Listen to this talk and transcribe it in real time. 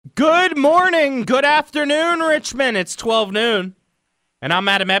Good morning, good afternoon, Richmond. It's 12 noon, and I'm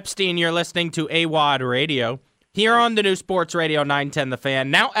Adam Epstein. You're listening to AWOD Radio here on the new Sports Radio 910 The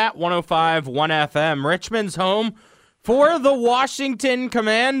Fan, now at 105.1 FM. Richmond's home for the Washington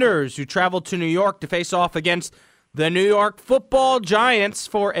Commanders, who traveled to New York to face off against the New York Football Giants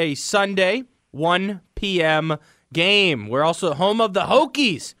for a Sunday 1 p.m. game. We're also home of the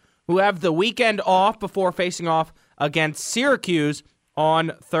Hokies, who have the weekend off before facing off against Syracuse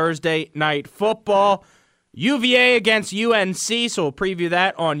on Thursday Night Football. UVA against UNC, so we'll preview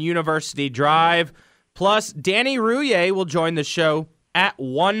that on University Drive. Plus, Danny Rouillet will join the show at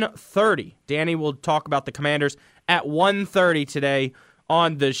 1:30. Danny will talk about the Commanders at 1:30 today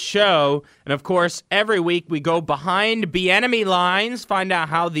on the show. And, of course, every week we go behind Bieniemy lines, find out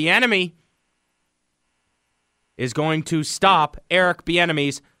how the enemy is going to stop Eric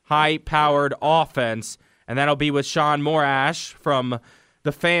Bieniemy's high-powered offense. And that'll be with Sean Morash from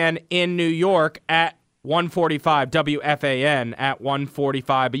The Fan in New York at 1:45, WFAN at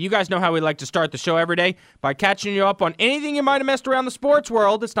 1:45. But you guys know how we like to start the show every day, by catching you up on anything you might have missed around the sports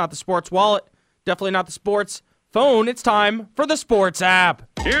world. It's not the sports wallet, definitely not the sports phone. It's time for the Sports app.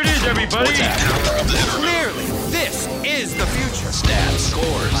 Here it is, everybody. Clearly, this is the future. Stats,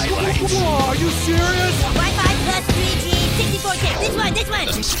 scores, highlights. Whoa, are you serious? Wi-Fi plus 3G, 64K. This one.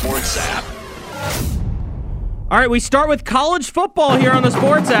 The Sports app. All right, we start with college football here on the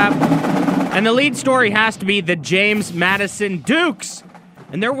Sports app. And the lead story has to be the James Madison Dukes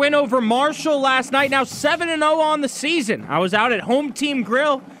and their win over Marshall last night, now 7-0 on the season. I was out at Home Team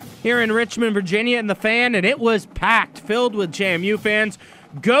Grill here in Richmond, Virginia, in the Fan, and it was packed, filled with JMU fans.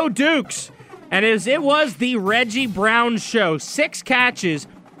 Go Dukes! And it was the Reggie Brown show. 6 catches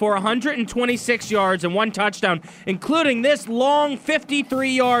for 126 yards and 1 touchdown, including this long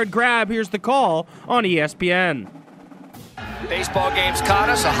 53-yard grab. Here's the call on ESPN. Baseball games caught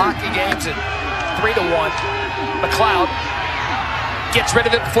us, a hockey game's at 3-1. McLeod gets rid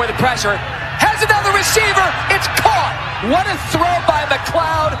of it before the pressure. Has another receiver. It's caught. What a throw by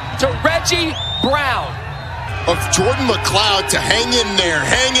McLeod to Reggie Brown. Of Jordan McLeod to hang in there.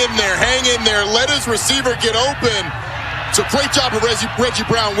 Let his receiver get open. It's a great job of Reggie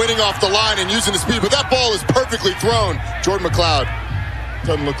Brown winning off the line and using the speed, but that ball is perfectly thrown. Jordan McLeod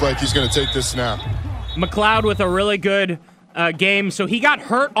doesn't look like he's going to take this snap. McLeod with a really good game. So he got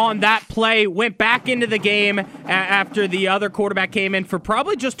hurt on that play, went back into the game after the other quarterback came in for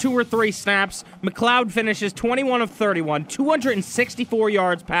probably just 2 or 3 snaps. McLeod finishes 21 of 31, 264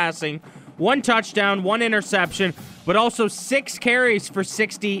 yards passing, 1 touchdown, 1 interception, but also 6 carries for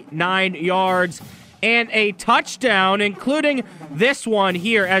 69 yards and a touchdown, including this one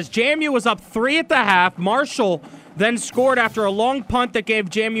here. As JMU was up 3 at the half, Marshall then scored after a long punt that gave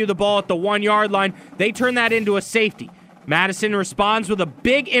JMU the ball at the 1-yard line. They turned that into a safety. Madison responds with a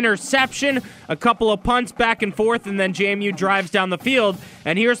big interception, a couple of punts back and forth, and then JMU drives down the field.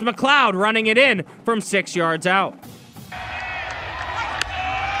 And here's McLeod running it in from 6 yards out.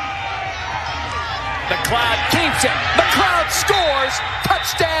 McLeod keeps it. McLeod scores.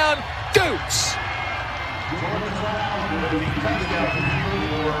 Touchdown, Dukes.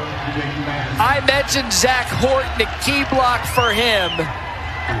 I mentioned Zach Horton, a key block for him.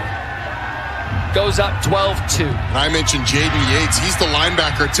 Goes up 12-2. And I mentioned Jaden Yates. He's the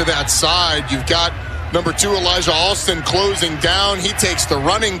linebacker to that side. You've got number 2, Elijah Alston, closing down. He takes the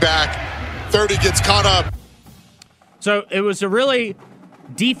running back. 30 gets caught up. So it was a really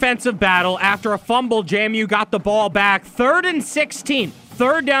defensive battle. After a fumble, JMU got the ball back. 3rd and 16.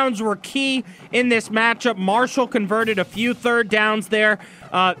 Third downs were key in this matchup. Marshall converted a few third downs there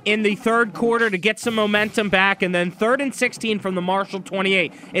in the third quarter to get some momentum back, and then 3rd and 16 from the Marshall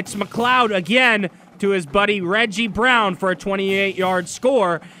 28. It's McLeod again to his buddy Reggie Brown for a 28-yard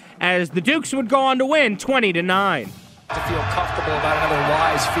score, as the Dukes would go on to win 20-9. To feel comfortable about another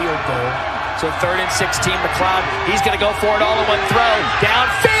wise field goal. So 3rd and 16, McLeod, he's going to go for it all in one throw.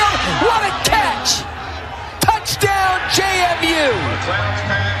 Downfield, what a catch! Touchdown, JMU!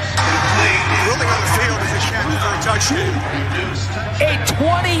 Rolling on the field is a catch for a touchdown. A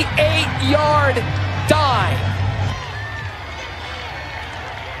 28-yard dime.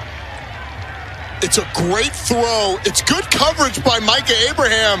 It's a great throw. It's good coverage by Micah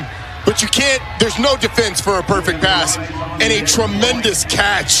Abraham, but you can't, there's no defense for a perfect pass. And a tremendous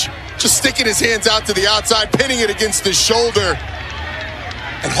catch. Just sticking his hands out to the outside, pinning it against his shoulder,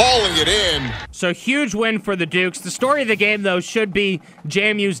 and hauling it in. So huge win for the Dukes. The story of the game, though, should be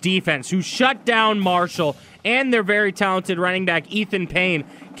JMU's defense, who shut down Marshall and their very talented running back, Ethan Payne.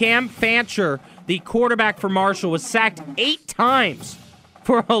 Cam Fancher, the quarterback for Marshall, was sacked 8 times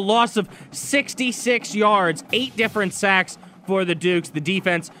for a loss of 66 yards, 8 different sacks for the Dukes. The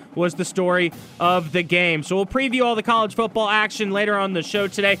defense was the story of the game. So we'll preview all the college football action later on the show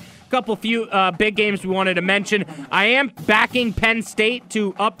today. Couple few big games we wanted to mention. I am backing Penn State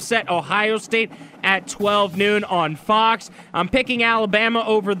to upset Ohio State at 12 noon on Fox. I'm picking Alabama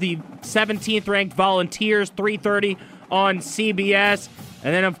over the 17th ranked Volunteers, 3:30 on CBS.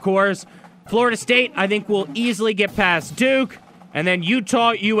 And then, of course, Florida State, I think, will easily get past Duke. And then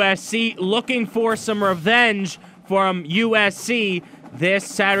Utah, USC, looking for some revenge from USC this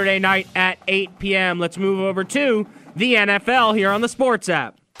Saturday night at 8 p.m. Let's move over to the NFL here on the Sports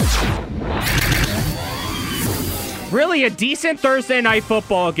app. Really a decent Thursday night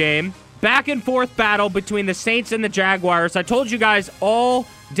football game. Back and forth battle between the Saints and the Jaguars. I told you guys all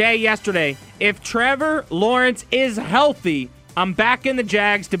day yesterday, if Trevor Lawrence is healthy, I'm backing the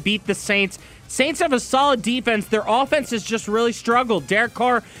Jags to beat the Saints. Saints have a solid defense. Their offense has just really struggled. Derek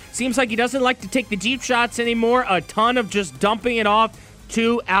Carr seems like he doesn't like to take the deep shots anymore. A ton of just dumping it off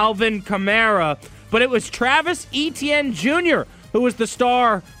to Alvin Kamara. But it was Travis Etienne Jr. who was the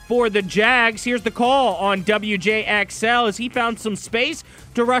star for the Jags. Here's the call on WJXL as he found some space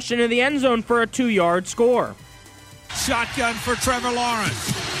to rush into the end zone for a 2-yard score. Shotgun for Trevor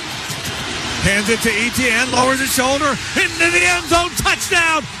Lawrence. Hands it to Etienne, lowers his shoulder, into the end zone,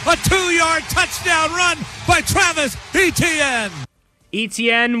 touchdown! A 2-yard touchdown run by Travis Etienne!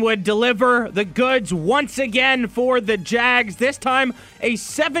 Etienne would deliver the goods once again for the Jags, this time a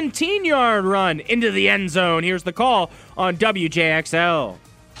 17-yard run into the end zone. Here's the call on WJXL.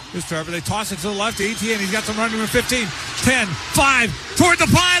 Here's Trevor. They toss it to the left to Etienne. He's got some running room. 15, 10, 5, toward the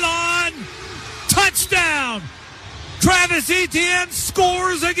pylon. Touchdown! Travis Etienne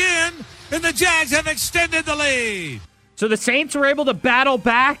scores again, and the Jags have extended the lead. So the Saints were able to battle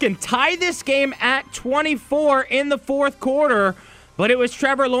back and tie this game at 24 in the fourth quarter, but it was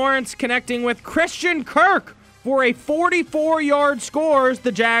Trevor Lawrence connecting with Christian Kirk for a 44-yard score as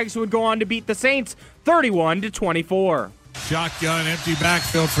the Jags would go on to beat the Saints 31-24. Shotgun, empty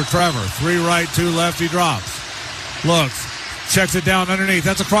backfield for Trevor. 3 right, 2 left, he drops. Looks, checks it down underneath.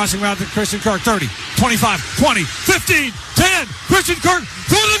 That's a crossing route to Christian Kirk. 30, 25, 20, 15, 10. Christian Kirk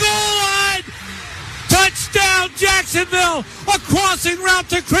through the goal line. Touchdown, Jacksonville. A crossing route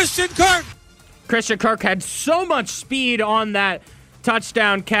to Christian Kirk. Christian Kirk had so much speed on that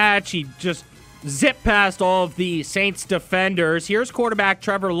touchdown catch. He just zipped past all of the Saints defenders. Here's quarterback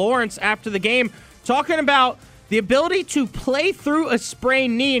Trevor Lawrence after the game talking about the ability to play through a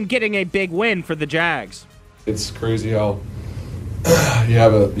sprained knee and getting a big win for the Jags. It's crazy how you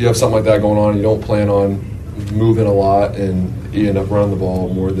have something like that going on. You don't plan on moving a lot, and you end up running the ball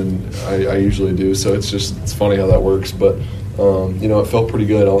more than I usually do. So it's funny how that works. But it felt pretty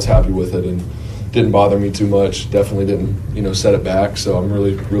good. I was happy with it and didn't bother me too much. Definitely didn't set it back. So I'm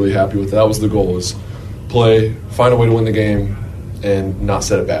really, really happy with it. That was the goal: is play, find a way to win the game, and not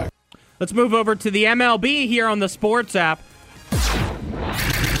set it back. Let's move over to the MLB here on the Sports app.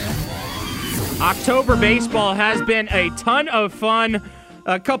 October baseball has been a ton of fun.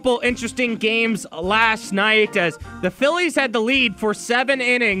 A couple interesting games last night as the Phillies had the lead for 7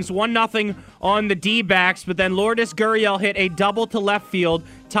 innings, 1-0 on the D-backs, but then Lourdes Gurriel hit a double to left field,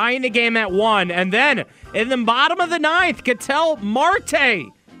 tying the game at 1. And then in the bottom of the 9th, Ketel Marte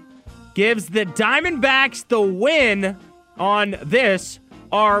gives the Diamondbacks the win on this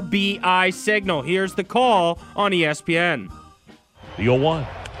RBI signal. Here's the call on ESPN. The 0-1.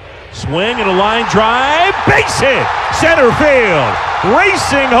 Swing and a line drive. Base hit. Center field.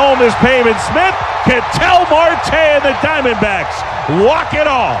 Racing home is Payman Smith. Ketel Marte and the Diamondbacks walk it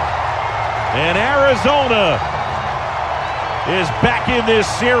off. And Arizona is back in this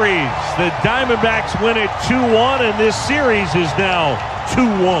series. The Diamondbacks win it 2-1, and this series is now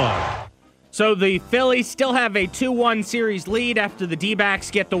 2-1. So the Phillies still have a 2-1 series lead after the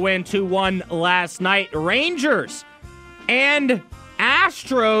D-backs get the win 2-1 last night. Rangers and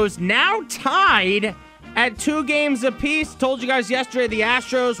Astros now tied at 2 games apiece. Told you guys yesterday the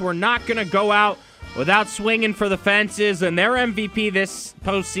Astros were not going to go out without swinging for the fences, and their MVP this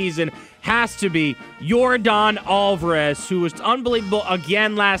postseason has to be Yordan Alvarez, who was unbelievable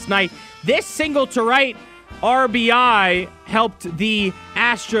again last night. This single to right RBI helped the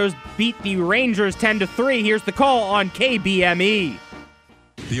Astros beat the Rangers 10-3. Here's the call on KBME.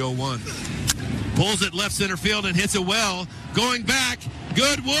 The 0-1. Pulls it left center field and hits it well. Going back.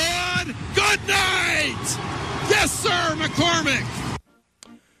 Goodwood. Good night. Yes, sir, McCormick.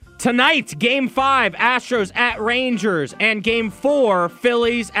 Tonight, Game 5, Astros at Rangers, and Game 4,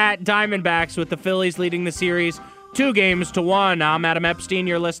 Phillies at Diamondbacks, with the Phillies leading the series 2-1. I'm Adam Epstein.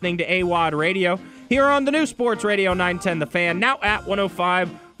 You're listening to AWOD Radio here on the new Sports Radio 910 The Fan, now at 105.1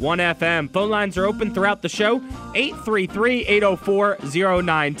 FM. Phone lines are open throughout the show,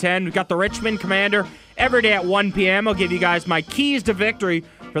 833-804-0910. We've got the Richmond Commander every day at 1 p.m. I'll give you guys my keys to victory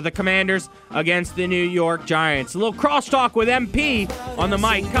for the Commanders against the New York Giants. A little crosstalk with MP on the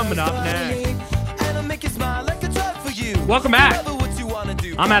mic coming up next. Welcome back.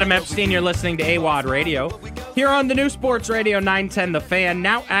 I'm Adam Epstein. You're listening to AWOD Radio here on the new Sports Radio 910 The Fan,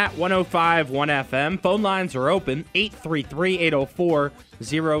 now at 105.1 FM. Phone lines are open,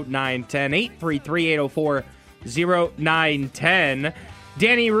 833-804-0910, 833-804-0910.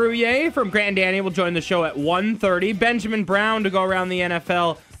 Danny Rouillet from Grant and Danny will join the show at 1:30. Benjamin Brown to go around the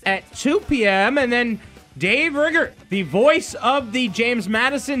NFL at 2 p.m. And then Dave Riggert, the voice of the James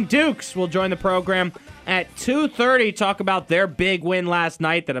Madison Dukes, will join the program at 2:30. Talk about their big win last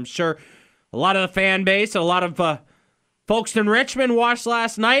night that I'm sure a lot of the fan base, a lot of folks in Richmond watched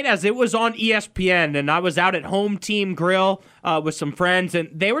last night as it was on ESPN. And I was out at Home Team Grill with some friends, and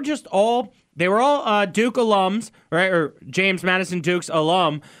they were all Duke alums, right, or James Madison Dukes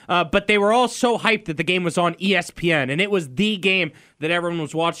alum, but they were all so hyped that the game was on ESPN, and it was the game that everyone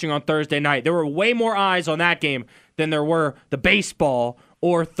was watching on Thursday night. There were way more eyes on that game than there were the baseball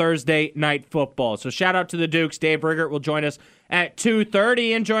or Thursday night football. So shout out to the Dukes. Dave Riggert will join us at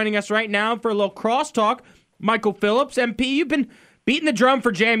 2:30, and joining us right now for a little crosstalk, Michael Phillips. MP, you've been beating the drum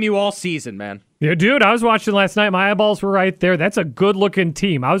for JMU all season, man. Yeah, dude, I was watching last night. My eyeballs were right there. That's a good-looking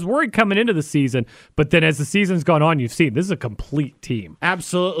team. I was worried coming into the season, but then as the season's gone on, you've seen this is a complete team.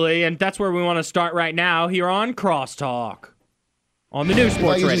 Absolutely, and that's where we want to start right now here on Crosstalk on the new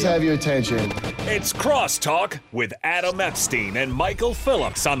Sports Radio. Just have your attention. It's Crosstalk with Adam Epstein and Michael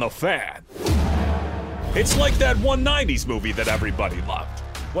Phillips on The Fan. It's like that 190s movie that everybody loved.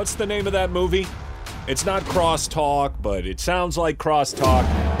 What's the name of that movie? It's not Crosstalk, but it sounds like Crosstalk.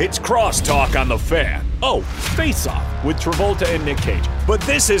 It's Crosstalk on The Fan. Oh, Face Off with Travolta and Nick Cage. But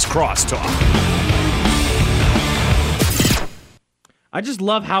this is Crosstalk. I just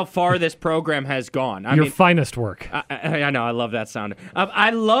love how far this program has gone. Your finest work. I know. I love that sound. I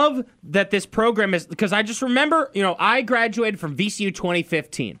love that this program is, because I just remember, I graduated from VCU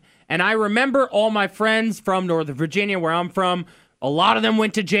 2015, and I remember all my friends from Northern Virginia, where I'm from. A lot of them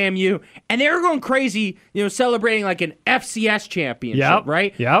went to JMU, and they were going crazy, celebrating like an FCS championship,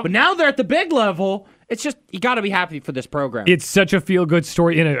 right? Yep. But now they're at the big level. It's just, you got to be happy for this program. It's such a feel-good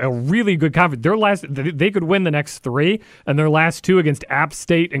story in a really good conference. They could win the next three, and their last two against App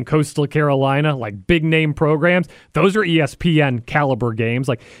State and Coastal Carolina, like big-name programs, those are ESPN caliber games.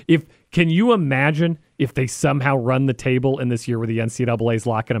 Can you imagine if they somehow run the table in this year where the NCAA is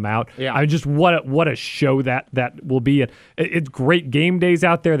locking them out? Yeah. I mean, just what a show that will be. It's great game days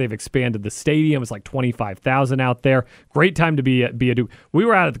out there. They've expanded the stadium. It's like 25,000 out there. Great time to be a Duke. We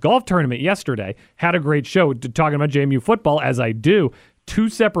were out at the golf tournament yesterday. Had a great show talking about JMU football, as I do. Two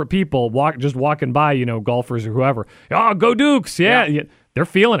separate people walking by, golfers or whoever. Oh, go Dukes! Yeah, they're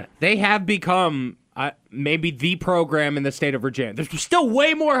feeling it. They have become maybe the program in the state of Virginia. There's still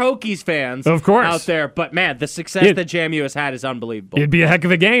way more Hokies fans, of course, out there, but man, the success that JMU has had is unbelievable. It'd be a heck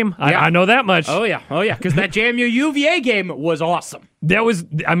of a game. Yeah. I know that much. Oh yeah, because that JMU UVA game was awesome. That was,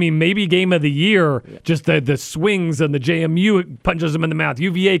 maybe game of the year. Yeah. Just the swings and the JMU punches them in the mouth.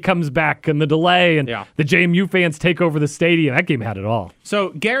 UVA comes back and the delay, and the JMU fans take over the stadium. That game had it all. So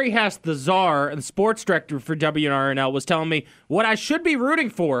Gary Hess, the czar, the sports director for WNRNL, was telling me what I should be rooting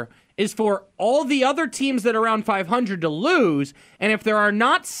for is for all the other teams that are around 500 to lose, and if there are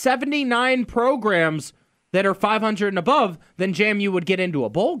not 79 programs that are 500 and above, then JMU would get into a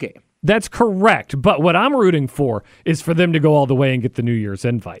bowl game. That's correct, but what I'm rooting for is for them to go all the way and get the New Year's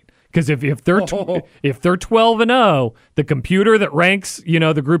invite. Because if they're 12-0, the computer that ranks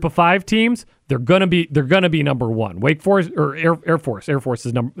the group of 5 teams, they're gonna be number one. Wake Forest or Air Force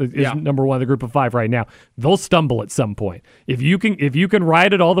is number one of the group of 5 right now. They'll stumble at some point. If you can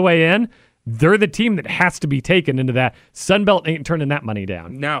ride it all the way in, they're the team that has to be taken into that. Sunbelt ain't turning that money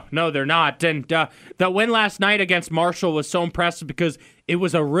down. No, they're not. And the win last night against Marshall was so impressive because it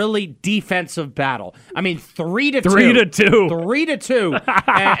was a really defensive battle. 3-2.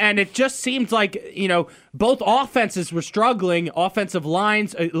 3-2. And it just seemed like, both offenses were struggling. Offensive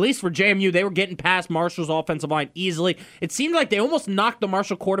lines, at least for JMU, they were getting past Marshall's offensive line easily. It seemed like they almost knocked the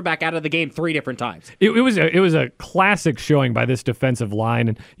Marshall quarterback out of the game 3 different times. It was a classic showing by this defensive line,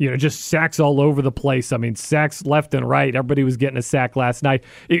 and just sacks all over the place. Sacks left and right. Everybody was getting a sack last night.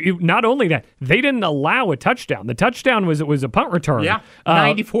 Not only that, they didn't allow a touchdown. The touchdown was a punt return. Yeah.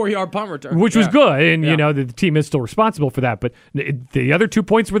 94-yard punt return. Which was good, and the team is still responsible for that. But the other 2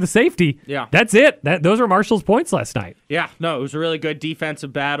 points were the safety. Yeah. That's it. Those were Marshall's points last night. Yeah, no, it was a really good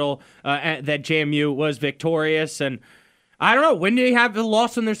defensive battle that JMU was victorious. And I don't know. When do they have the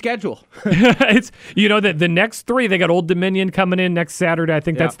loss in their schedule? It's the next 3, they got Old Dominion coming in next Saturday. I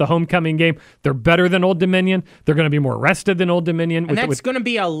think that's the homecoming game. They're better than Old Dominion. They're going to be more rested than Old Dominion. And that's going to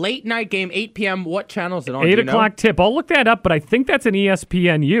be a late night game, 8 p.m. What channel is it on? 8 o'clock tip. I'll look that up, but I think that's an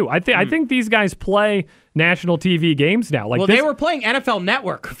ESPNU. I think these guys play national TV games now. They were playing NFL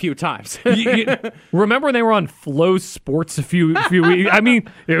Network a few times. Remember when they were on Flow Sports a few weeks? I mean,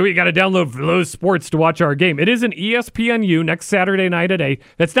 we got to download Flow Sports to watch our game. It is an ESPNU next Saturday night at 8.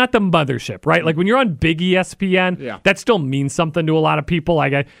 That's not the mothership, right? Like when you're on big ESPN, that still means something to a lot of people.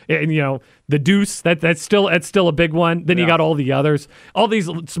 Like, the Deuce, that's still a big one. Then you got all the others. All these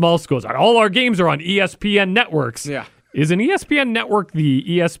small schools. All our games are on ESPN networks. Yeah. Is an ESPN network the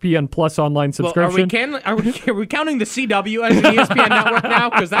ESPN Plus online subscription? Well, are we counting the CW as an ESPN network now?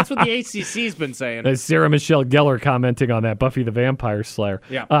 Because that's what the ACC's been saying. Sarah Michelle Gellar commenting on that, Buffy the Vampire Slayer.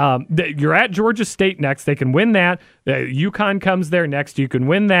 Yeah. You're at Georgia State next. They can win that. UConn comes there next. You can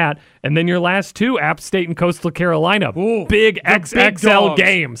win that. And then your last 2, App State and Coastal Carolina. Ooh, big XXL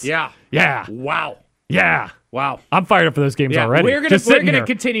games. Yeah. Yeah. Wow. Yeah. Wow. I'm fired up for those games already. We're gonna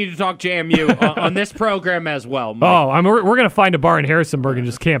continue to talk JMU on this program as well, Mike. Oh, we're going to find a bar in Harrisonburg and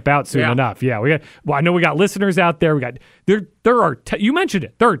just camp out soon enough. Yeah, I know we got listeners out there. There are you mentioned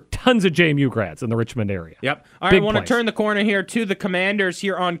it. There are tons of JMU grads in the Richmond area. Yep. All right, I want to turn the corner here to the Commanders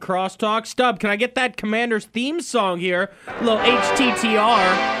here on Crosstalk. Stub, can I get that Commanders theme song here? A little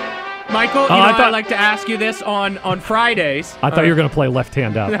HTTR. Michael, I like to ask you this on Fridays. I thought you were going to play Left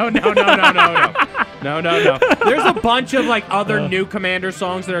Hand Up. No. No. There's a bunch of other new Commander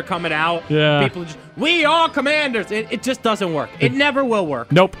songs that are coming out. Yeah. People just, we are Commanders. It just doesn't work. It never will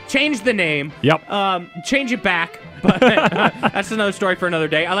work. Nope. Change the name. Yep. Change it back. But that's another story for another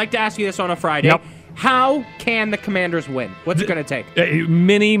day. I like to ask you this on a Friday. Yep. How can the Commanders win? What's it going to take?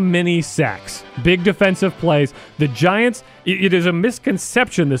 Many sacks. Big defensive plays. The Giants, it is a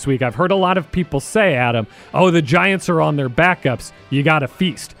misconception this week. I've heard a lot of people say, Adam, the Giants are on their backups. You got to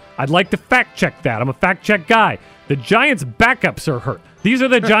feast. I'd like to fact check that. I'm a fact check guy. The Giants' backups are hurt. These are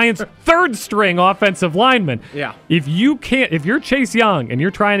the Giants' third-string offensive linemen. Yeah. If you're Chase Young and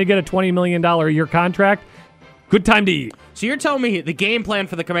you're trying to get a $20 million a year contract, good time to eat. So you're telling me the game plan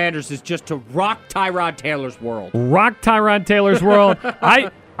for the Commanders is just to rock Tyrod Taylor's world? Rock Tyrod Taylor's world.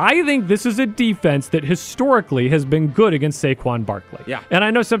 I think this is a defense that historically has been good against Saquon Barkley. Yeah. And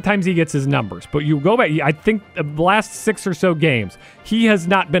I know sometimes he gets his numbers, but you go back, I think the last 6 or so games, he has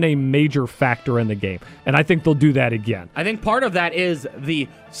not been a major factor in the game. And I think they'll do that again. I think part of that is the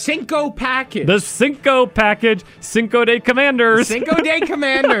Cinco package. The Cinco package. Cinco de Commanders. Cinco de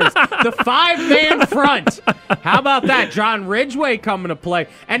Commanders. The 5-man front. How about that? John Ridgeway coming to play.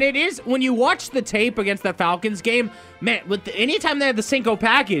 And it is, when you watch the tape against the Falcons game, man, anytime they had the Cinco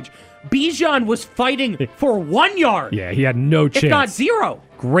package, Bijan was fighting for 1 yard. Yeah, he had no chance. If not 0.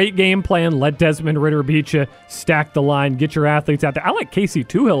 Great game plan. Let Desmond Ridder beat you. Stack the line. Get your athletes out there. I like Casey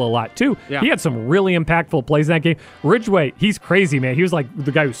Toohill a lot, too. Yeah. He had some really impactful plays in that game. Ridgeway, he's crazy, man. He was like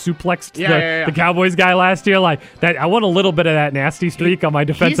the guy who suplexed the Cowboys guy last year. Like that. I want a little bit of that nasty streak on my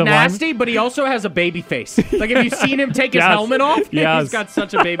defensive line. He's nasty, but he also has a baby face. Like, have you seen him take his helmet off? Yes. He's got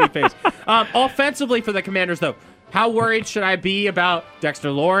such a baby face. Offensively for the Commanders, though, how worried should I be about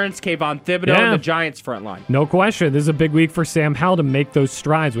Dexter Lawrence, Kayvon Thibodeau, and the Giants' front line? No question. This is a big week for Sam Howell to make those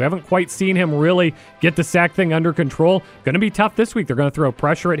strides. We haven't quite seen him really get the sack thing under control. Going to be tough this week. They're going to throw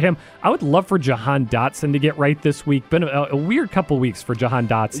pressure at him. I would love for Jahan Dotson to get right this week. Been a weird couple weeks for Jahan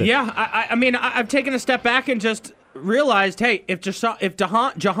Dotson. Yeah, I mean, I've taken a step back and just realized, hey, if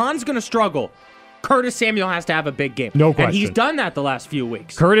Jahan's going to struggle, Curtis Samuel has to have a big game. No question. And he's done that the last few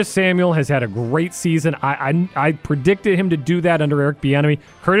weeks. Curtis Samuel has had a great season. I predicted him to do that under Eric Bieniemy.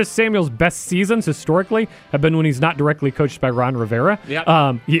 Curtis Samuel's best seasons historically have been when he's not directly coached by Ron Rivera.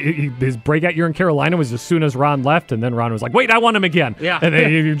 Yep. His breakout year in Carolina was as soon as Ron left, and then Ron was like, wait, I want him again. Yeah. And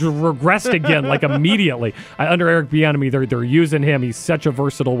then he just regressed again like immediately. Under Eric Bieniemy, they're using him. He's such a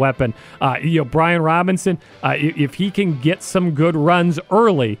versatile weapon. Brian Robinson, if he can get some good runs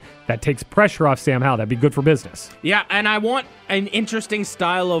early, that takes pressure off Sam Howell. That'd be good for business. Yeah, and I want an interesting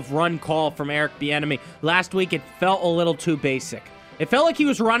style of run call from Eric Bieniemy. Last week, it felt a little too basic. It felt like he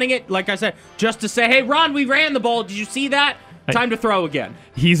was running it, like I said, just to say, hey, Ron, we ran the ball. Did you see that? Time to throw again.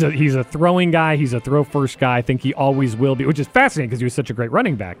 He's a throwing guy. He's a throw-first guy. I think he always will be, which is fascinating because he was such a great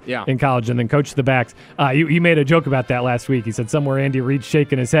running back in college and then coached the backs. He made a joke about that last week. He said somewhere Andy Reid's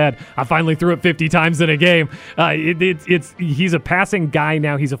shaking his head. I finally threw it 50 times in a game. He's a passing guy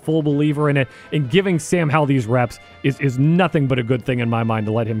now. He's a full believer in it. And giving Sam Howell these reps is nothing but a good thing in my mind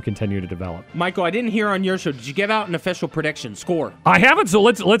to let him continue to develop. Michael, I didn't hear on your show. Did you give out an official prediction score? I haven't, so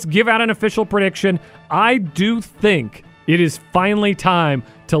let's give out an official prediction. I do think It is finally time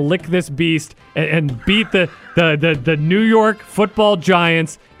to lick this beast and beat the New York football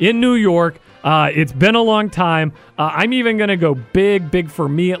Giants in New York. It's been a long time. I'm even going to go big for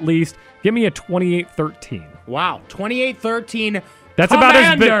me at least. Give me a 28-13. Wow, 28-13. That's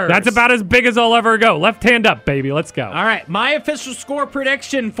about as big as I'll ever go. Left hand up, baby. Let's go. All right, my official score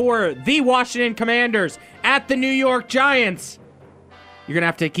prediction for the Washington Commanders at the New York Giants. You're going to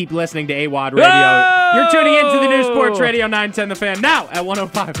have to keep listening to AWOD Radio. Whoa! You're tuning into the new Sports Radio 910 The Fan, now at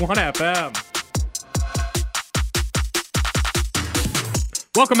 105.1 FM.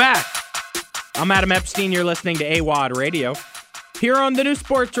 Welcome back. I'm Adam Epstein. You're listening to AWOD Radio. Here on the new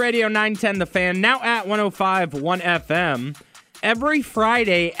Sports Radio 910 The Fan, now at 105.1 FM. Every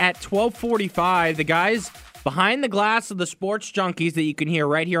Friday at 12:45, the guys behind the glass of the sports junkies that you can hear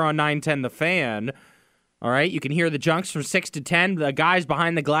right here on 910 The Fan. All right, you can hear the junks from 6 to 10. The guys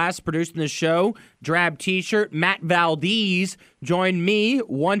behind the glass producing the show, Drab T-shirt, Matt Valdez, join me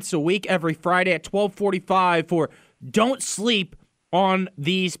once a week every Friday at 12:45 for Don't Sleep on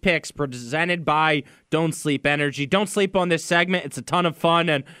These Picks, presented by Don't Sleep Energy. Don't sleep on this segment. It's a ton of fun.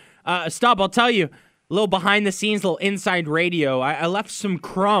 And, Stubb, I'll tell you, a little behind the scenes, a little inside radio. I left some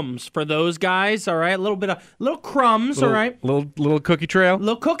crumbs for those guys, all right? Little crumbs, all right? Little cookie trail?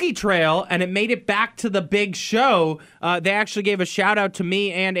 Little cookie trail, and it made it back to the big show. They actually gave a shout-out to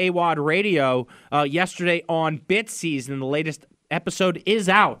me and AWOD Radio yesterday on Bit Season. The latest episode is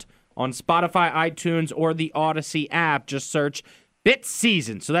out on Spotify, iTunes, or the Odyssey app. Just search Bit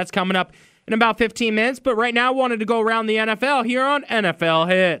Season. So that's coming up in about 15 minutes, but right now I wanted to go around the NFL here on NFL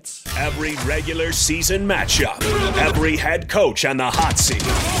Hits. Every regular season matchup, every head coach on the hot seat,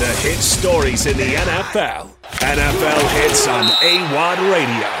 the hit stories in the NFL. NFL Hits on AWOD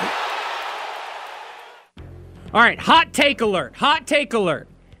Radio. All right, hot take alert.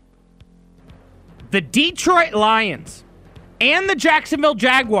 The Detroit Lions and the Jacksonville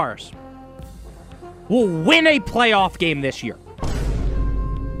Jaguars will win a playoff game this year.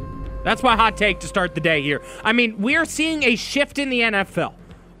 That's my hot take to start the day here. I mean, we are seeing a shift in the NFL.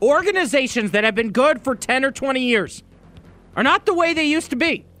 Organizations that have been good for 10 or 20 years are not the way they used to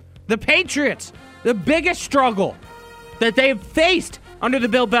be. The Patriots, the biggest struggle that they've faced under the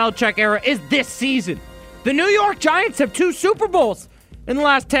Bill Belichick era is this season. The New York Giants have 2 Super Bowls in the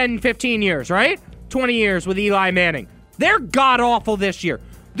last 10, 15 years, right? 20 years with Eli Manning. They're god-awful this year.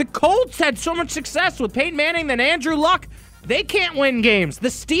 The Colts had so much success with Peyton Manning than Andrew Luck. They can't win games. The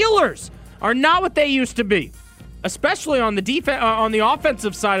Steelers are not what they used to be, especially on the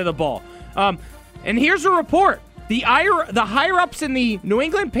offensive side of the ball. And here's a report: the higher-ups in the New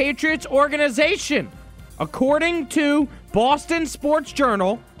England Patriots organization, according to Boston Sports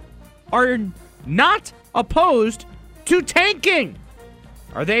Journal, are not opposed to tanking.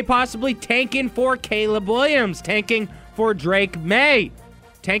 Are they possibly tanking for Caleb Williams, tanking for Drake May,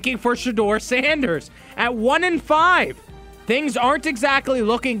 tanking for Shedeur Sanders? At 1-5. Things aren't exactly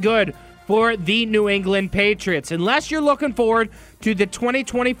looking good for the New England Patriots, unless you're looking forward to the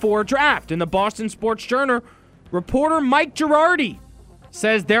 2024 draft. In the Boston Sports Journal, reporter Mike Girardi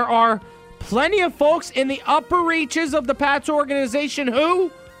says there are plenty of folks in the upper reaches of the Pats organization who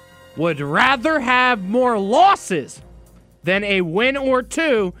would rather have more losses than a win or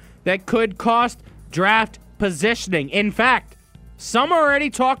two that could cost draft positioning. In fact, some are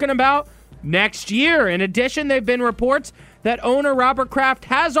already talking about next year. In addition, there have been reports that owner Robert Kraft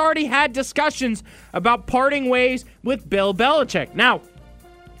has already had discussions about parting ways with Bill Belichick. Now,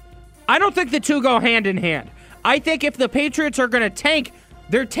 I don't think the two go hand in hand. I think if the Patriots are going to tank,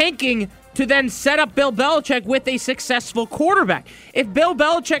 they're tanking to then set up Bill Belichick with a successful quarterback. If Bill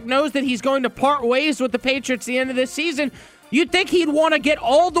Belichick knows that he's going to part ways with the Patriots at the end of this season, you'd think he'd want to get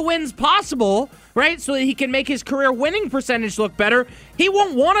all the wins possible, right, so that he can make his career winning percentage look better. He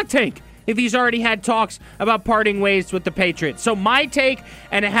won't want to tank if he's already had talks about parting ways with the Patriots. So my take,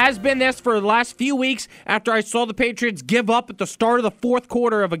 and it has been this for the last few weeks after I saw the Patriots give up at the start of the fourth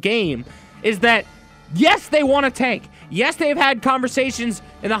quarter of a game, is that, yes, they want to tank. Yes, they've had conversations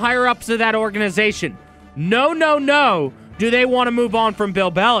in the higher-ups of that organization. No, do they want to move on from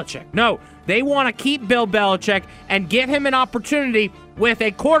Bill Belichick? No, they want to keep Bill Belichick and give him an opportunity with a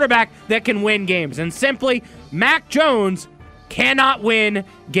quarterback that can win games. And simply, Mac Jones cannot win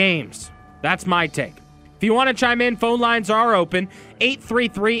games. That's my take. If you want to chime in, phone lines are open.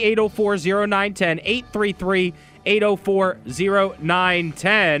 833-804-0910.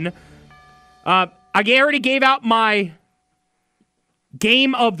 833-804-0910. I already gave out my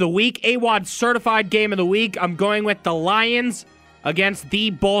game of the week, AWOD certified game of the week. I'm going with the Lions against the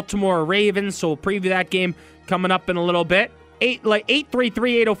Baltimore Ravens, so we'll preview that game coming up in a little bit.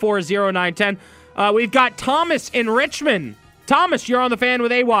 833-804-0910. We've got Thomas in Richmond. Thomas, you're on the Fan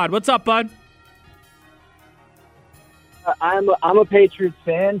with AWOD. What's up, bud? I'm a Patriots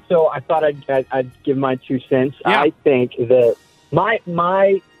fan, so I thought I'd give my 2 cents. Yeah. I think that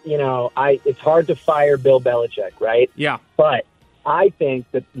it's hard to fire Bill Belichick, right? Yeah. But I think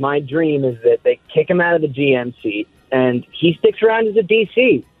that my dream is that they kick him out of the GM seat and he sticks around as a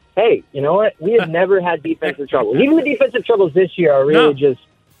DC. Hey, you know what? We have never had defensive troubles. Even the defensive troubles this year are really just.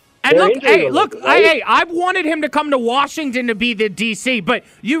 And look, I've wanted him to come to Washington to be the DC, but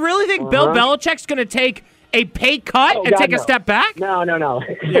you really think Bill Belichick's going to take a pay cut and take a step back? No.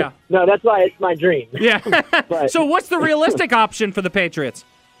 Yeah. No, that's why it's my dream. Yeah. So what's the realistic option for the Patriots?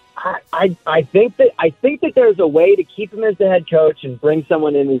 I think that there's a way to keep him as the head coach and bring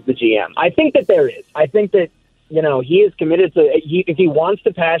someone in as the GM. I think that there is. I think that, he is committed to if he wants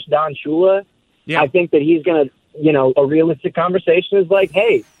to pass Don Shula, I think that he's going to, a realistic conversation is like,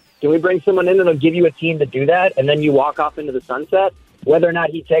 hey, can we bring someone in that'll give you a team to do that? And then you walk off into the sunset. Whether or not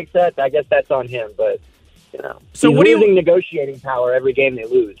he takes that, I guess that's on him. But, so he's what losing negotiating power every game they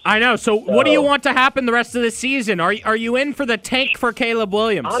lose. I know. So what do you want to happen the rest of the season? Are you in for the tank for Caleb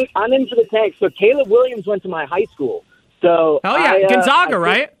Williams? I'm in for the tank. So Caleb Williams went to my high school. So hell yeah, Gonzaga,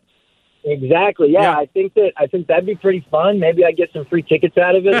 right? Exactly. Yeah, I think that'd be pretty fun. Maybe I get some free tickets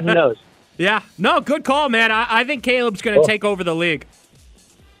out of it. Who knows? Yeah. No, good call, man. I think Caleb's going to take over the league.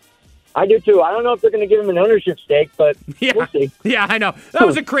 I do too. I don't know if they're going to give him an ownership stake, but we'll see. Yeah, I know. That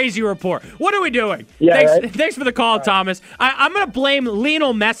was a crazy report. What are we doing? Yeah, thanks for the call, Thomas. I'm going to blame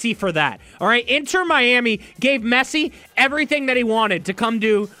Lionel Messi for that. All right, Inter Miami gave Messi everything that he wanted to come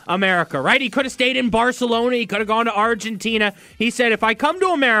to America, right? He could have stayed in Barcelona. He could have gone to Argentina. He said, if I come to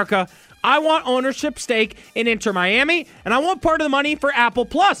America, I want ownership stake in Inter Miami, and I want part of the money for Apple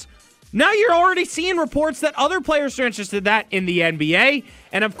Plus. Now you're already seeing reports that other players are interested in that in the NBA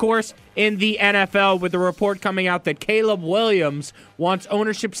and, of course, in the NFL with the report coming out that Caleb Williams wants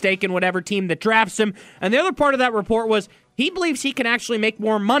ownership stake in whatever team that drafts him. And the other part of that report was he believes he can actually make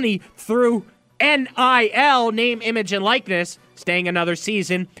more money through NIL, name, image, and likeness, staying another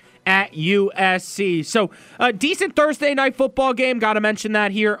season at USC. So a decent Thursday night football game. Got to mention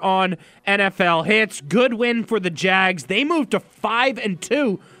that here on NFL Hits. Good win for the Jags. They moved to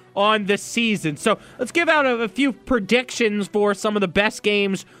 5-2 on the season. So let's give out a few predictions for some of the best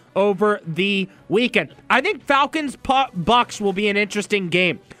games over the weekend. I think Falcons-Bucks will be an interesting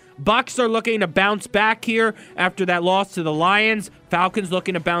game. Bucks are looking to bounce back here after that loss to the Lions. Falcons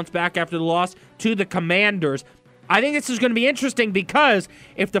looking to bounce back after the loss to the Commanders. I think this is going to be interesting because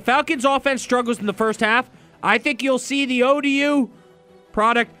if the Falcons offense struggles in the first half, I think you'll see the ODU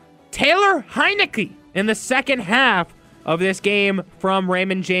product Taylor Heineke in the second half of this game from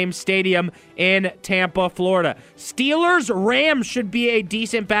Raymond James Stadium in Tampa, Florida. Steelers-Rams should be a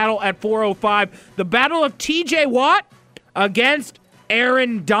decent battle at 4:05. The battle of TJ Watt against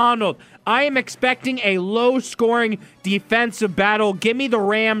Aaron Donald. I am expecting a low-scoring defensive battle. Give me the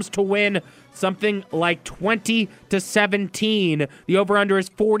Rams to win something like 20-17. The over-under is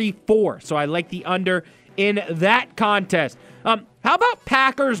 44, so I like the under in that contest. How about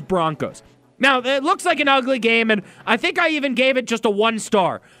Packers-Broncos? Now, it looks like an ugly game, and I think I even gave it just a 1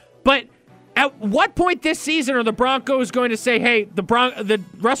 star. But at what point this season are the Broncos going to say, hey, the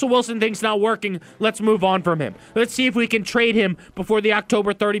Russell Wilson thing's not working, let's move on from him. Let's see if we can trade him before the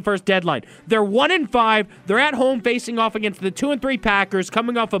October 31st deadline. They're 1-5. They're at home facing off against the 2-3 Packers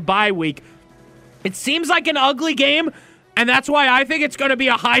coming off a bye week. It seems like an ugly game, and that's why I think it's going to be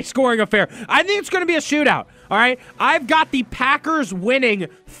a high-scoring affair. I think it's going to be a shootout. All right, I've got the Packers winning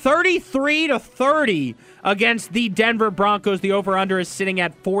 33-30 against the Denver Broncos. The over-under is sitting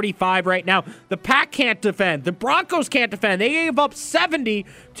at 45 right now. The Pack can't defend. The Broncos can't defend. They gave up 70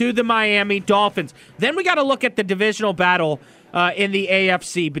 to the Miami Dolphins. Then we got to look at the divisional battle in the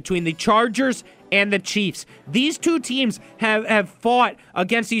AFC between the Chargers and the Chiefs. These two teams have fought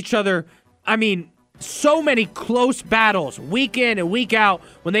against each other, so many close battles week in and week out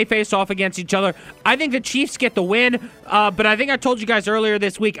when they face off against each other. I think the Chiefs get the win, but I think I told you guys earlier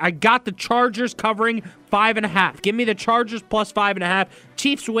this week, I got the Chargers covering 5.5. Give me the Chargers plus 5.5.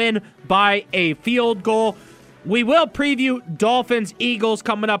 Chiefs win by a field goal. We will preview Dolphins-Eagles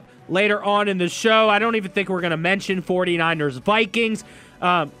coming up later on in the show. I don't even think we're going to mention 49ers-Vikings.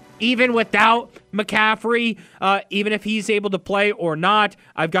 Even without McCaffrey, even if he's able to play or not,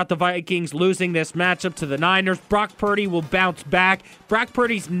 I've got the Vikings losing this matchup to the Niners. Brock Purdy will bounce back. Brock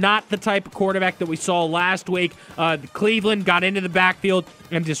Purdy's not the type of quarterback that we saw last week. Cleveland got into the backfield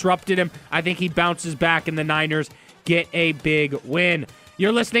and disrupted him. I think he bounces back and the Niners get a big win.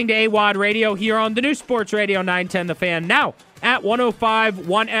 You're listening to AWOD Radio here on the new Sports Radio 910 The Fan, now at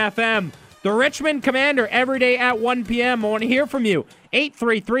 105.1 FM. The Richmond Commander every day at 1 p.m. I want to hear from you.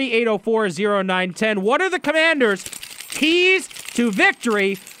 833-804-0910. What are the Commanders' keys to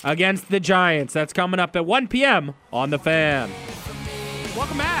victory against the Giants? That's coming up at 1 p.m. on The Fan.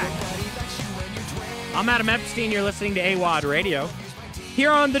 Welcome back. I'm Adam Epstein. You're listening to AWOD Radio. Here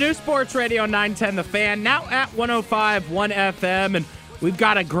on the new Sports Radio 910 The Fan, now at 105.1 FM, and we've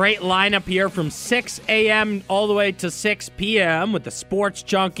got a great lineup here from 6 a.m. all the way to 6 p.m. with the Sports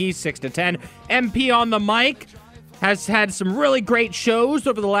Junkies, 6 to 10. MP on the mic has had some really great shows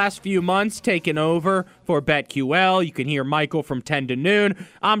over the last few months, taking over for BetQL. You can hear Michael from 10 to noon.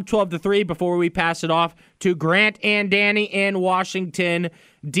 I'm 12 to 3 before we pass it off to Grant and Danny in Washington,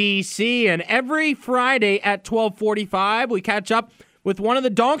 D.C. And every Friday at 12:45, we catch up with one of the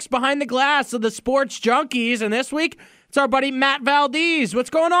donks behind the glass of the Sports Junkies. And this week, it's our buddy Matt Valdez.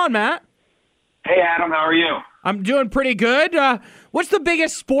 What's going on, Matt? Hey, Adam. How are you? I'm doing pretty good. What's the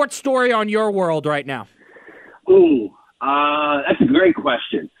biggest sports story on your world right now? Ooh, that's a great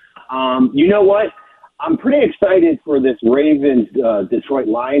question. You know what? I'm pretty excited for this Ravens-Detroit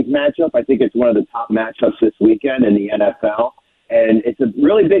Lions matchup. I think it's one of the top matchups this weekend in the NFL. And it's a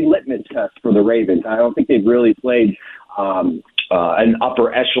really big litmus test for the Ravens. I don't think they've really played an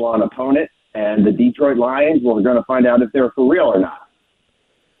upper echelon opponent, and the Detroit Lions, well, we're going to find out if they're for real or not.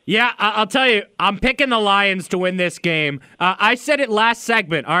 Yeah, I'll tell you, I'm picking the Lions to win this game. I said it last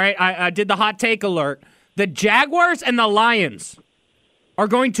segment, all right? I did the hot take alert. The Jaguars and the Lions are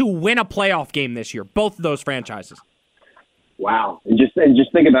going to win a playoff game this year, both of those franchises. Wow. And just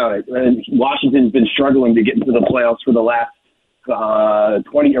think about it. Washington's been struggling to get into the playoffs for the last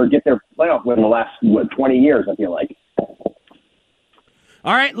 20, or get their playoff win in the last 20 years, I feel like.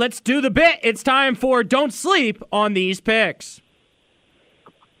 All right, let's do the bit. It's time for Don't Sleep on These Picks.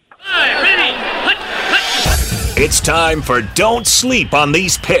 It's time for Don't Sleep on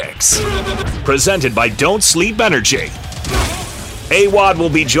These Picks. Presented by Don't Sleep Energy. AWOD will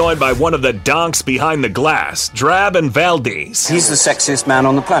be joined by one of the donks behind the glass, Drab and Valdez. He's the sexiest man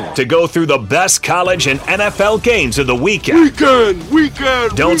on the planet. To go through the best college and NFL games of the weekend.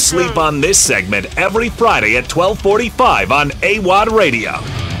 Don't sleep on this segment every Friday at 12:45 on AWOD Radio.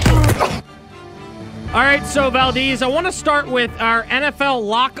 All right, so Valdez, I want to start with our NFL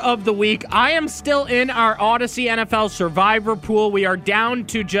lock of the week. I am still in our Odyssey NFL Survivor pool. We are down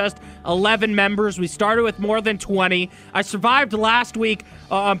to just 11 members. We started with more than 20. I survived last week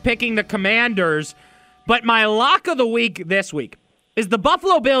picking the Commanders, but my lock of the week this week is the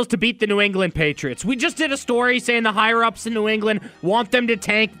Buffalo Bills to beat the New England Patriots. We just did a story saying the higher-ups in New England want them to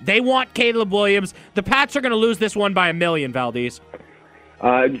tank. They want Caleb Williams. The Pats are going to lose this one by 1 million, Valdez.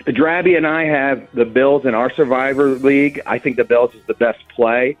 Drabby and I have the Bills in our Survivor League. I think the Bills is the best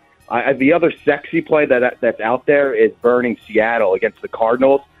play. The other sexy play that's out there is burning Seattle against the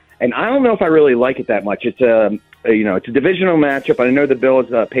Cardinals, and I don't know if I really like it that much. It's a divisional matchup. I know the Bills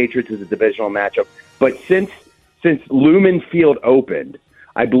Patriots is a divisional matchup, but since Lumen Field opened,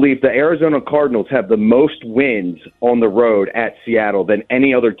 I believe the Arizona Cardinals have the most wins on the road at Seattle than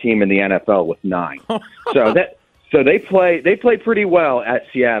any other team in the NFL with 9. So they play pretty well at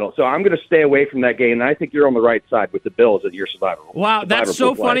Seattle. So I'm going to stay away from that game, and I think you're on the right side with the Bills at your Survivor. Wow, that's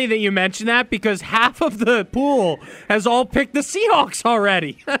so funny that you mentioned that because half of the pool has all picked the Seahawks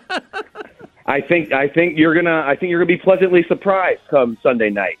already. I think you're gonna be pleasantly surprised come Sunday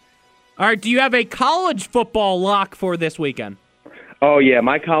night. All right, do you have a college football lock for this weekend? Oh yeah,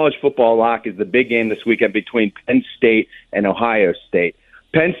 my college football lock is the big game this weekend between Penn State and Ohio State.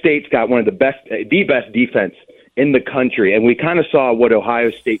 Penn State's got one of the best defense in the country, and we kind of saw what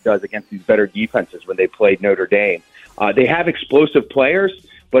Ohio State does against these better defenses when they played Notre Dame. They have explosive players,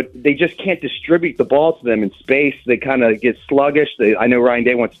 but they just can't distribute the ball to them in space. They kind of get sluggish. I know Ryan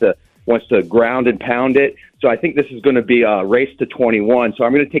Day wants to ground and pound it, so I think this is going to be a race to 21. So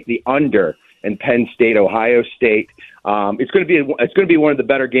I'm going to take the under in Penn State, Ohio State. It's going to be one of the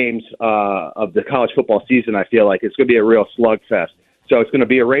better games of the college football season. I feel like it's going to be a real slugfest. So it's going to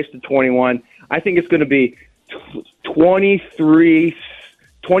be a race to 21. I think it's going to be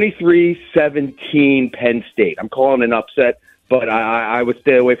 23-17 Penn State. I'm calling an upset, but I would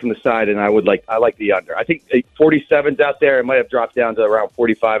stay away from the side, and I like the under. I think 47's out there. It might have dropped down to around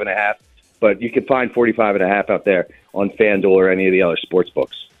 45.5, but you can find 45.5 out there on FanDuel or any of the other sports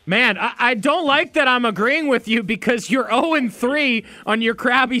books. Man, I don't like that I'm agreeing with you because you're 0-3 on your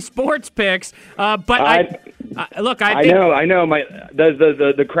crabby sports picks. But I know.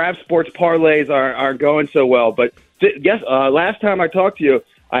 The crab sports parlays are going so well. But guess last time I talked to you,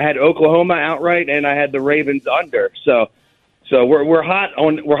 I had Oklahoma outright and I had the Ravens under. So we're hot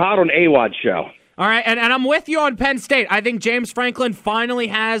on AWOD show. All right, and I'm with you on Penn State. I think James Franklin finally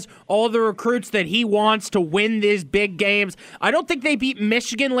has all the recruits that he wants to win these big games. I don't think they beat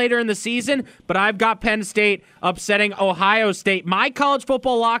Michigan later in the season, but I've got Penn State upsetting Ohio State. My college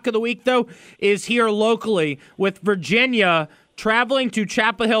football lock of the week, though, is here locally with Virginia traveling to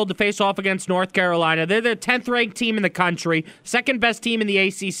Chapel Hill to face off against North Carolina. They're the 10th-ranked team in the country, second-best team in the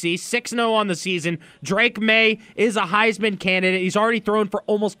ACC, 6-0 on the season. Drake May is a Heisman candidate. He's already thrown for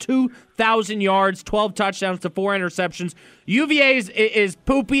almost 2,000 yards, 12 touchdowns to 4 interceptions. UVA is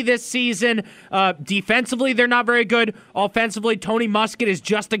poopy this season. Defensively, they're not very good. Offensively, Tony Muskett is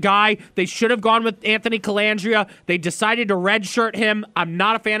just a guy. They should have gone with Anthony Calandria. They decided to redshirt him. I'm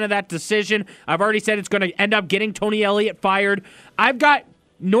not a fan of that decision. I've already said it's going to end up getting Tony Elliott fired. I've got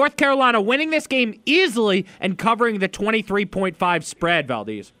North Carolina winning this game easily and covering the 23.5 spread,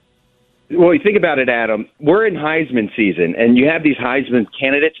 Valdez. Well, you think about it, Adam. We're in Heisman season, and you have these Heisman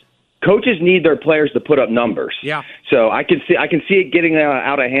candidates. Coaches need their players to put up numbers. Yeah. So I can see it getting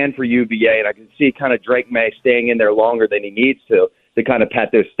out of hand for UVA, and I can see kind of Drake May staying in there longer than he needs to kind of pad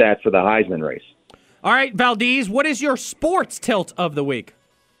those stats for the Heisman race. All right, Valdez, what is your sports tilt of the week?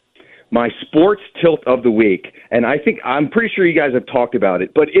 My sports tilt of the week, and I'm pretty sure you guys have talked about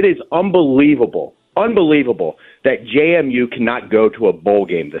it, but it is unbelievable that JMU cannot go to a bowl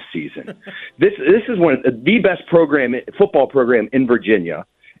game this season. This is one of the best football program in Virginia.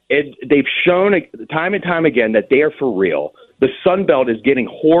 They've shown time and time again that they are for real. The Sun Belt is getting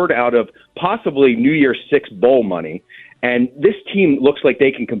hoard out of possibly New Year's Six bowl money, and this team looks like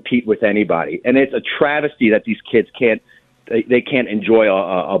they can compete with anybody. And it's a travesty that these kids can't enjoy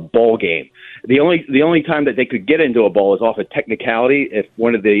a bowl game. The only time that they could get into a bowl is off a technicality if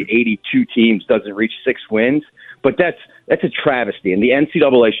one of the 82 teams doesn't reach 6 wins. But that's a travesty, and the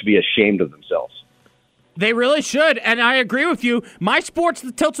NCAA should be ashamed of themselves. They really should, and I agree with you. My sports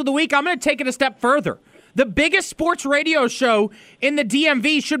tilts of the week, I'm going to take it a step further. The biggest sports radio show in the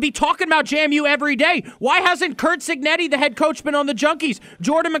DMV should be talking about JMU every day. Why hasn't Kurt Signetti, the head coach, been on the Junkies?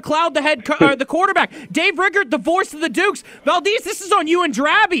 Jordan McLeod, the quarterback. Dave Riggert, the voice of the Dukes. Valdez, this is on you and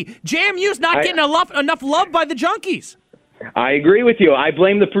Drabby. JMU's not getting enough love by the Junkies. I agree with you. I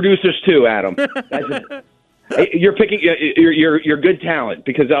blame the producers too, Adam. You're picking you're good talent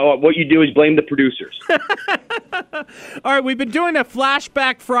because what you do is blame the producers. All right, we've been doing a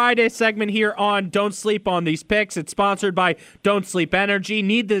Flashback Friday segment here on Don't Sleep on These Picks. It's sponsored by Don't Sleep Energy.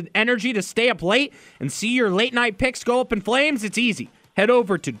 Need the energy to stay up late and see your late night picks go up in flames? It's easy. Head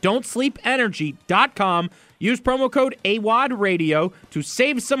over to don'tsleepenergy.com. Use promo code AWODRadio to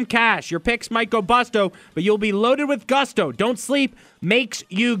save some cash. Your picks might go busto, but you'll be loaded with gusto. Don't Sleep makes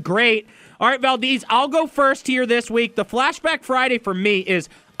you great. All right, Valdez, I'll go first here this week. The Flashback Friday for me is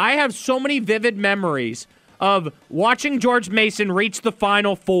I have so many vivid memories of watching George Mason reach the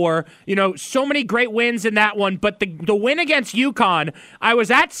Final Four. You know, so many great wins in that one. But the win against UConn, I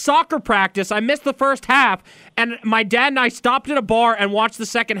was at soccer practice. I missed the first half, and my dad and I stopped at a bar and watched the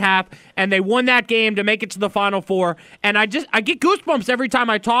second half, and they won that game to make it to the Final Four. And I get goosebumps every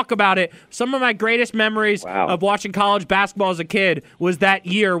time I talk about it. Some of my greatest memories of watching college basketball as a kid was that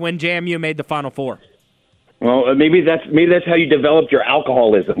year when JMU made the Final Four. Well, maybe that's how you developed your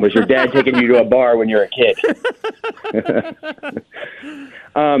alcoholism. Was your dad taking you to a bar when you were a kid?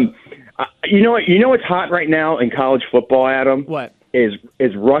 You know what's hot right now in college football, Adam? What is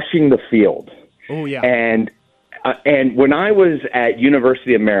rushing the field? Oh yeah. And when I was at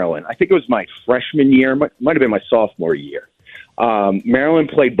University of Maryland, I think it was my freshman year, might have been my sophomore year. Maryland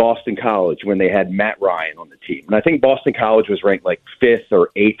played Boston College when they had Matt Ryan on the team, and I think Boston College was ranked like 5th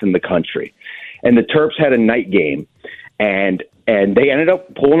or 8th in the country. And the Terps had a night game, and they ended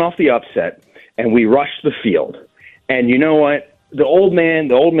up pulling off the upset, and we rushed the field. And you know what? The old man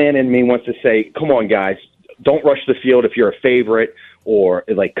in me wants to say, come on, guys, don't rush the field if you're a favorite, or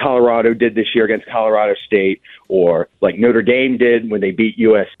like Colorado did this year against Colorado State, or like Notre Dame did when they beat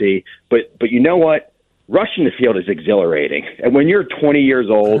USC. But you know what? Rushing the field is exhilarating. And when you're 20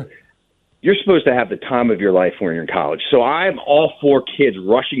 years old, you're supposed to have the time of your life when you're in college. So I'm all for kids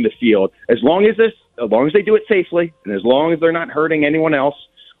rushing the field as long as they do it safely and as long as they're not hurting anyone else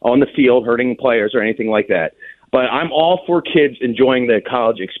on the field, hurting players or anything like that. But I'm all for kids enjoying the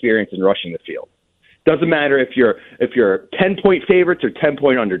college experience and rushing the field. Doesn't matter if you're 10-point favorites or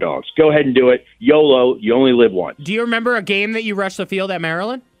 10-point underdogs. Go ahead and do it. YOLO, you only live once. Do you remember a game that you rushed the field at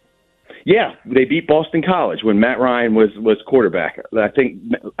Maryland? Yeah, they beat Boston College when Matt Ryan was quarterback. I think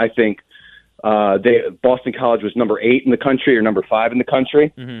Boston College was number 8 in the country or number 5 in the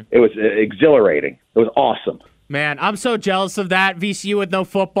country. Mm-hmm. It was exhilarating. It was awesome. Man, I'm so jealous of that. VCU with no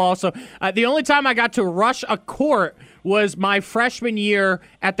football. So the only time I got to rush a court was my freshman year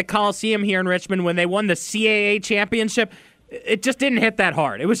at the Coliseum here in Richmond when they won the CAA championship. It just didn't hit that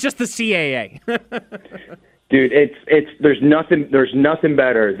hard. It was just the CAA. Dude, there's nothing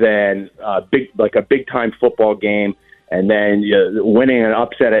better than a big time football game, and then winning an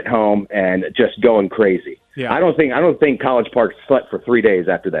upset at home and just going crazy. Yeah. I don't think College Park slept for 3 days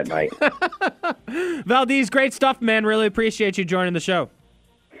after that night. Valdez, great stuff, man. Really appreciate you joining the show.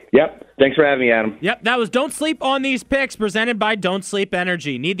 Yep. Thanks for having me, Adam. Yep, that was Don't Sleep on These Picks, presented by Don't Sleep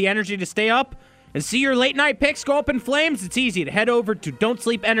Energy. Need the energy to stay up and see your late-night picks go up in flames? It's easy to head over to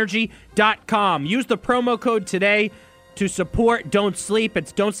don'tsleepenergy.com. Use the promo code today to support Don't Sleep.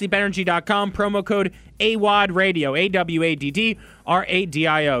 It's don'tsleepenergy.com, promo code AWADRadio,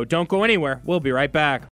 AWADDRADIO. Don't go anywhere. We'll be right back.